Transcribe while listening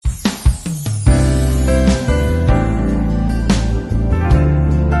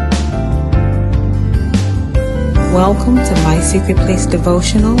Welcome to My Secret Place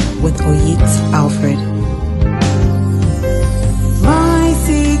Devotional with Oyitz Alfred. My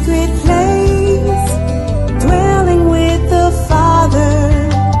secret place, dwelling with the Father,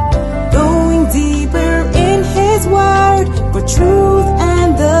 going deeper in His Word for truth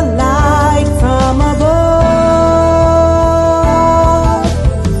and the light from above.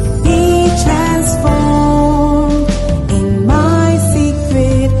 Be transformed in my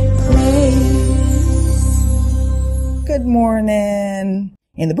secret place. Good morning.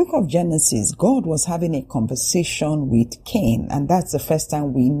 In the book of Genesis, God was having a conversation with Cain, and that's the first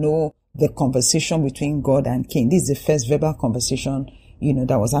time we know the conversation between God and Cain. This is the first verbal conversation,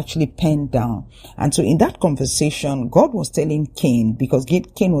 that was actually penned down. And so in that conversation, God was telling Cain, because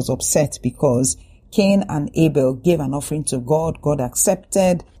Cain was upset because Cain and Abel gave an offering to God. God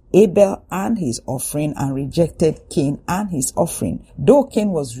accepted Abel and his offering and rejected Cain and his offering. Though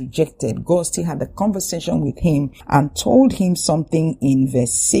Cain was rejected, God still had a conversation with him and told him something in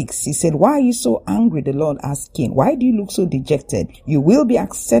verse 6. He said, "Why are you so angry?" The Lord asked Cain. "Why do you look so dejected? You will be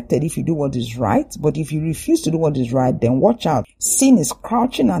accepted if you do what is right, but if you refuse to do what is right, then watch out. Sin is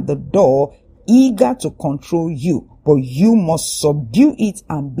crouching at the door, eager to control you, but you must subdue it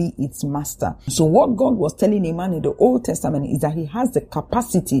and be its master." So what God was telling a man in the Old Testament is that he has the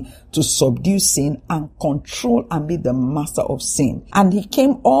capacity to subdue sin and control and be the master of sin. And he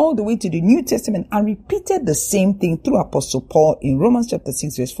came all the way to the New Testament and repeated the same thing through Apostle Paul in Romans chapter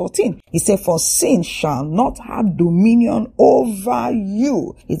 6 verse 14. He said, "For sin shall not have dominion over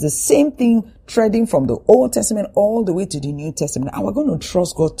you." It's the same thing treading from the Old Testament all the way to the New Testament. And we're going to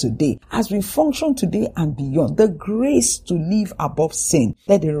trust God today as we function today and beyond. The grace to live above sin,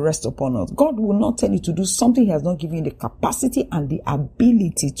 let it rest upon us. God will not tell you to do something He has not given you the capacity and the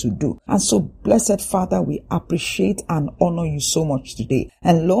ability to do. And so, blessed Father, we appreciate and honor you so much today.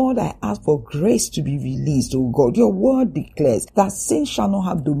 And Lord, I ask for grace to be released, oh God. Your word declares that sin shall not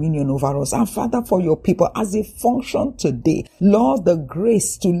have dominion over us. And Father, for your people, as they function today, Lord, the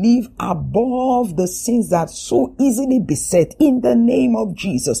grace to live above the sins that so easily beset, in the name of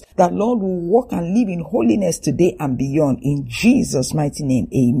Jesus, that Lord will walk and live in holiness today and beyond, in Jesus' mighty name.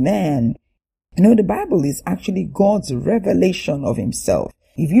 Amen. The Bible is actually God's revelation of Himself.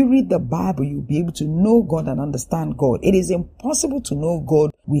 If you read the Bible, you'll be able to know God and understand God. It is impossible to know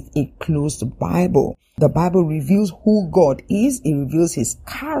God with a closed Bible. The Bible reveals who God is. It reveals His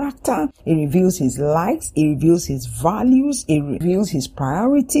character. It reveals His likes. It reveals His values. It reveals His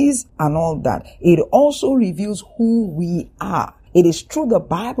priorities and all that. It also reveals who we are. It is through the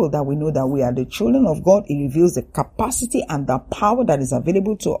Bible that we know that we are the children of God. It reveals the capacity and the power that is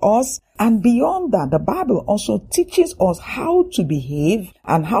available to us. And beyond that, the Bible also teaches us how to behave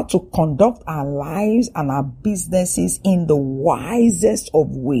and how to conduct our lives and our businesses in the wisest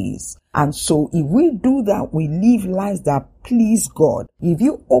of ways. And so if we do that, we live lives that please God. If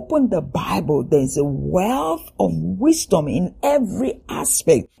you open the Bible, there's a wealth of wisdom in every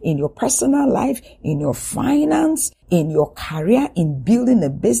aspect, in your personal life, in your finance, in your career, in building a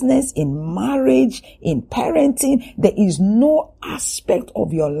business, in marriage, in parenting. There is no aspect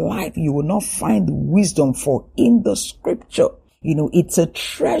of your life you will not find wisdom for in the scripture. It's a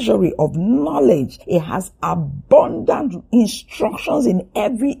treasury of knowledge. It has abundant instructions in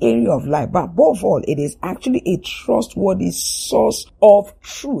every area of life. But above all, it is actually a trustworthy source of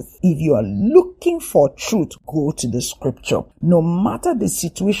truth. If you are looking for truth, go to the scripture. No matter the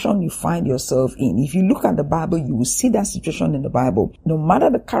situation you find yourself in, if you look at the Bible, you will see that situation in the Bible. No matter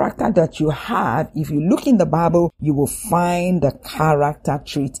the character that you have, if you look in the Bible, you will find the character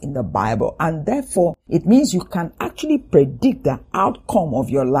trait in the Bible. And therefore, it means you can actually predict the outcome of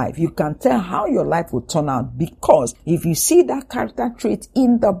your life. You can tell how your life will turn out, because if you see that character trait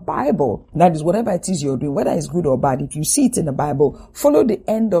in the Bible, that is whatever it is you're doing, whether it's good or bad, if you see it in the Bible, follow the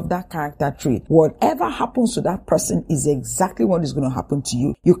end of that character trait. Whatever happens to that person is exactly what is going to happen to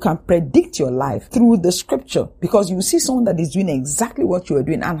you. You can predict your life through the scripture, because you see someone that is doing exactly what you are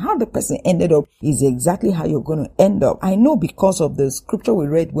doing, and how the person ended up is exactly how you're going to end up. I know because of the scripture we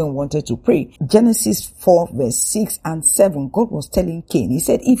read when we wanted to pray. Genesis 4 verse 6 and 7, God was telling Cain, He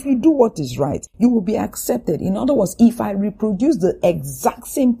said, "If you do what is right, you will be accepted." In other words, if I reproduce the exact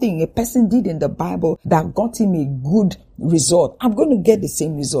same thing a person did in the Bible that got him a good result, I'm going to get the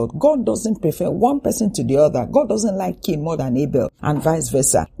same result. God doesn't prefer one person to the other. God doesn't like Cain more than Abel, and vice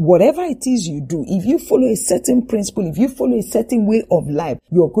versa. Whatever it is you do, if you follow a certain principle, if you follow a certain way of life,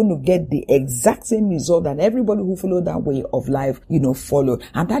 you're going to get the exact same result that everybody who followed that way of life, followed.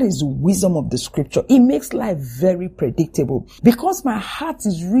 And that is the wisdom of the scripture. It makes life very predictable. Because my heart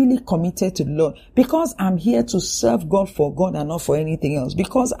is really committed to the Lord, because I'm here to serve God for God and not for anything else,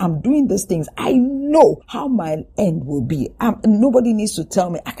 because I'm doing these things, I know how my end will be. Nobody needs to tell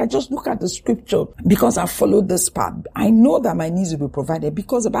me. I can just look at the scripture because I followed this path. I know that my needs will be provided,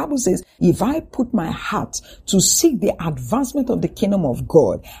 because the Bible says, if I put my heart to seek the advancement of the kingdom of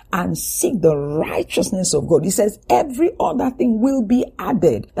God and seek the righteousness of God, it says every other thing will be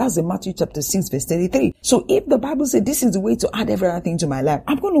added. That's in Matthew chapter 6 verse 33. So if the Bible says this is the way to add everything to my life,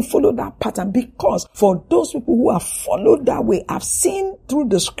 I'm going to follow that pattern, because for those people who have followed that way, I've seen through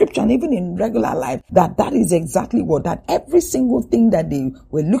the scripture and even in regular life that is exactly that every single thing that they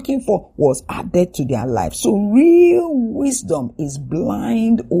were looking for was added to their life. So real wisdom is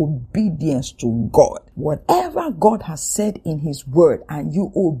blind obedience to God. Whatever God has said in his word and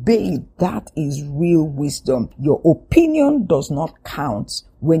you obey it, that is real wisdom. Your opinion does not count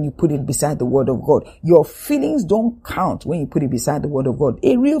when you put it beside the word of God. Your feelings don't count when you put it beside the word of God.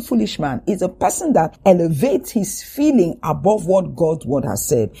 A real foolish man is a person that elevates his feeling above what God's word has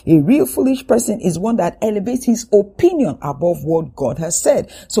said. A real foolish person is one that elevates his opinion above what God has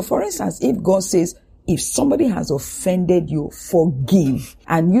said. So for instance, if God says, if somebody has offended you, forgive.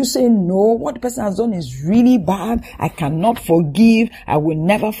 And you say, no, what the person has done is really bad. I cannot forgive. I will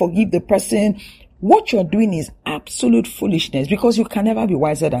never forgive the person. What you're doing is absolute foolishness, because you can never be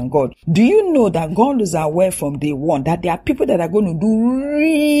wiser than God. Do you know that God is aware from day one that there are people that are going to do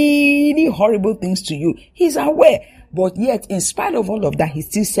really horrible things to you? He's aware. But yet, in spite of all of that, he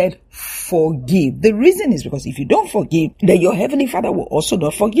still said, forgive. The reason is because if you don't forgive, then your heavenly Father will also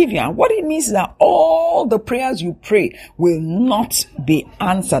not forgive you. And what it means is that all the prayers you pray will not be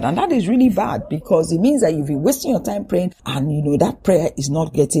answered. And that is really bad, because it means that you've been wasting your time praying, and that prayer is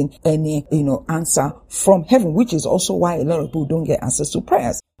not getting any, answer from heaven, which is also why a lot of people don't get answers to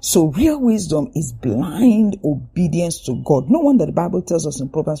prayers. So real wisdom is blind obedience to God. No wonder the Bible tells us in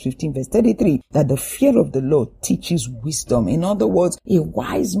Proverbs 15 verse 33 that the fear of the Lord teaches wisdom. In other words, a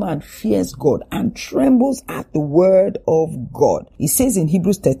wise man fears God and trembles at the word of God. It says in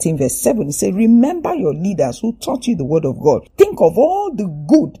Hebrews 13 verse 7, it says, remember your leaders who taught you the word of God. Think of all the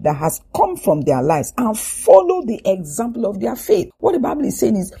good that has come from their lives and follow the example of their faith. What the Bible is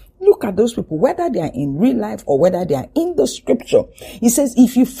saying is, look at those people, whether they are in real life or whether they are in the scripture. It says,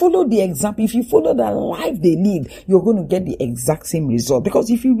 if you follow the example, if you follow the life they live, you're going to get the exact same result.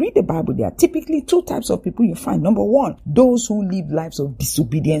 Because if you read the Bible, there are typically two types of people you find. Number one, those who live lives of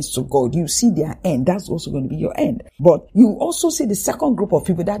disobedience to God. You see their end. That's also going to be your end. But you also see the second group of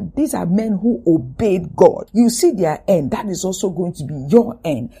people, that these are men who obeyed God. You see their end. That is also going to be your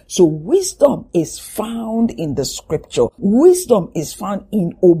end. So wisdom is found in the scripture. Wisdom is found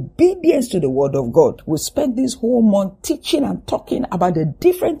in obedience to the word of God. We spent this whole month teaching and talking about the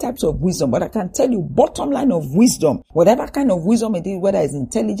different types of wisdom, but I can tell you, bottom line of wisdom, whatever kind of wisdom it is, whether it's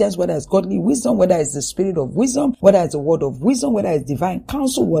intelligence, whether it's godly wisdom, whether it's the spirit of wisdom, whether it's the word of wisdom, whether it's divine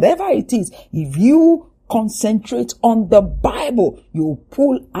counsel, whatever it is, if you concentrate on the Bible, you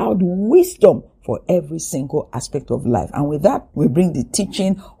pull out wisdom for every single aspect of life. And with that, we bring the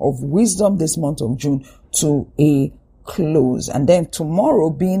teaching of wisdom this month of June to a close. And then tomorrow,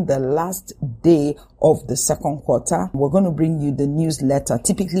 being the last day of the second quarter, we're going to bring you the newsletter.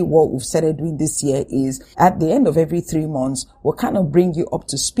 Typically what we've started doing this year is at the end of every 3 months, we'll kind of bring you up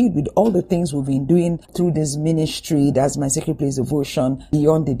to speed with all the things we've been doing through this ministry. That's My Secret Place Devotion,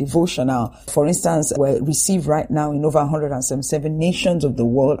 beyond the devotional. For instance, we're received right now in over 177 nations of the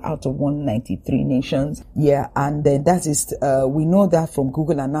world out of 193 nations. Yeah. And then that is, we know that from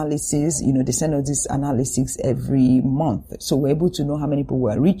Google Analysis, they send us this analytics every month. So we're able to know how many people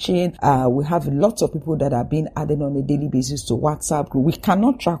we're reaching. We have lots of people that are being added on a daily basis to WhatsApp group. We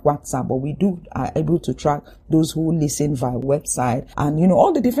cannot track WhatsApp, but we are able to track those who listen via website. And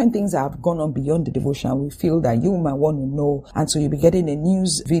all the different things that have gone on beyond the devotion, we feel that you might want to know. And so you'll be getting a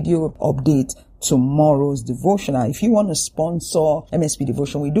news video update tomorrow's devotional. If you want to sponsor MSP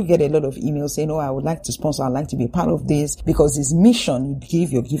Devotion, we do get a lot of emails saying, I would like to sponsor, I'd like to be a part of this, because this mission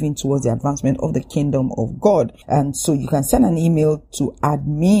you're giving towards the advancement of the kingdom of God. And so you can send an email to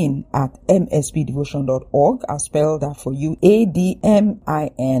admin@mspdevotion.org. I'll spell that for you,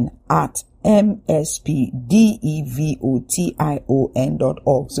 admin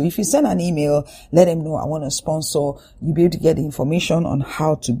mspdevotion.org. So if you send an email, let them know I want to sponsor. You'll be able to get the information on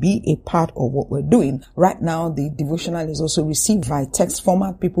how to be a part of what we're doing. Right now, the devotional is also received via text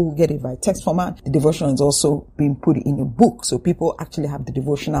format. People who get it via text format. The devotional is also being put in a book. So people actually have the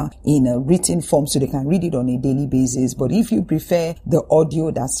devotional in a written form so they can read it on a daily basis. But if you prefer the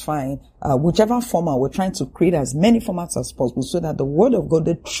audio, that's fine. Whichever format, we're trying to create as many formats as possible so that the word of God,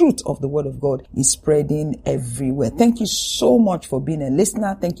 the truth of the word of God is spreading everywhere. Thank you so much for being a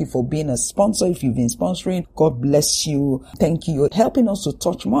listener. Thank you for being a sponsor. If you've been sponsoring, God bless you. Thank you. You're helping us to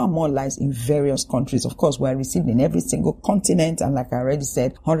touch more and more lives in various countries. Of course, we're received in every single continent. And like I already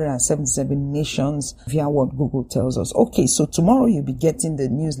said, 177 nations via what Google tells us. Okay, so tomorrow you'll be getting the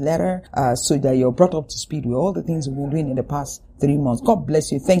newsletter so that you're brought up to speed with all the things we've been doing in the past 3 months. God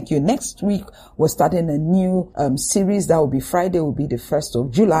bless you. Thank you. Next week, we're starting a new series. That will be Friday, will be the 1st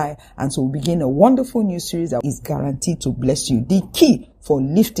of July. And so we'll begin a wonderful new series that is guaranteed to bless you. The key for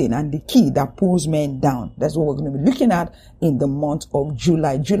lifting and the key that pulls men down. That's what we're going to be looking at in the month of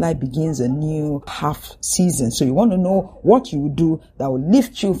July. July begins a new half season. So you want to know what you will do that will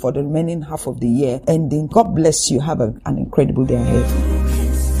lift you for the remaining half of the year. Ending. God bless you. Have an incredible day ahead.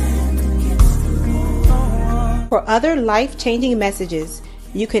 For other life-changing messages,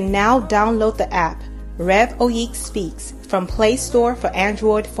 you can now download the app Rev Oyik Speaks from Play Store for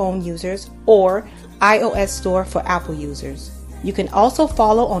Android phone users or iOS Store for Apple users. You can also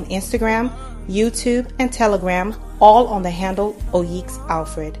follow on Instagram, YouTube, and Telegram, all on the handle Oyik's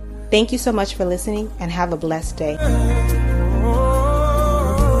Alfred. Thank you so much for listening and have a blessed day.